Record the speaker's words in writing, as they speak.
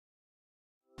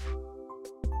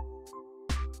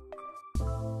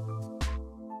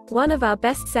One of our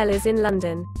best sellers in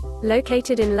London.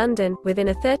 Located in London, within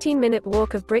a 13-minute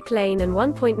walk of Brick Lane and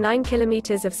 1.9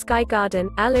 kilometers of Sky Garden,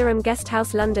 Iram Guest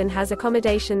House London has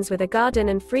accommodations with a garden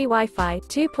and free Wi-Fi.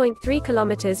 2.3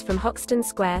 kilometers from Hoxton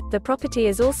Square, the property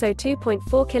is also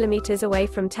 2.4 kilometers away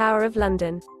from Tower of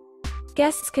London.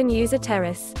 Guests can use a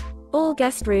terrace. All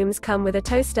guest rooms come with a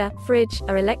toaster, fridge,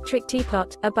 an electric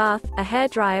teapot, a bath, a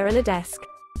hairdryer and a desk.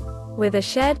 With a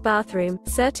shared bathroom,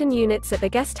 certain units at the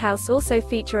guest house also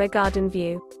feature a garden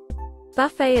view.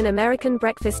 Buffet and American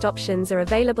breakfast options are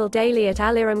available daily at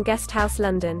Iram Guest House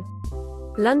London.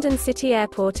 London City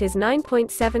Airport is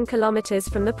 9.7 kilometers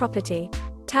from the property.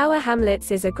 Tower Hamlets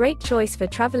is a great choice for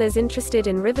travelers interested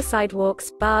in riverside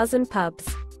walks, bars and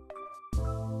pubs.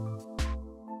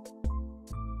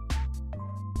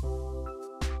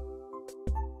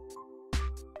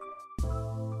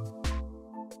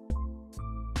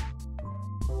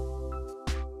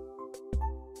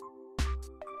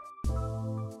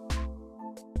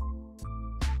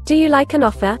 Do you like an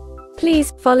offer?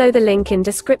 Please follow the link in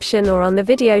description or on the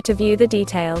video to view the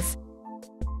details.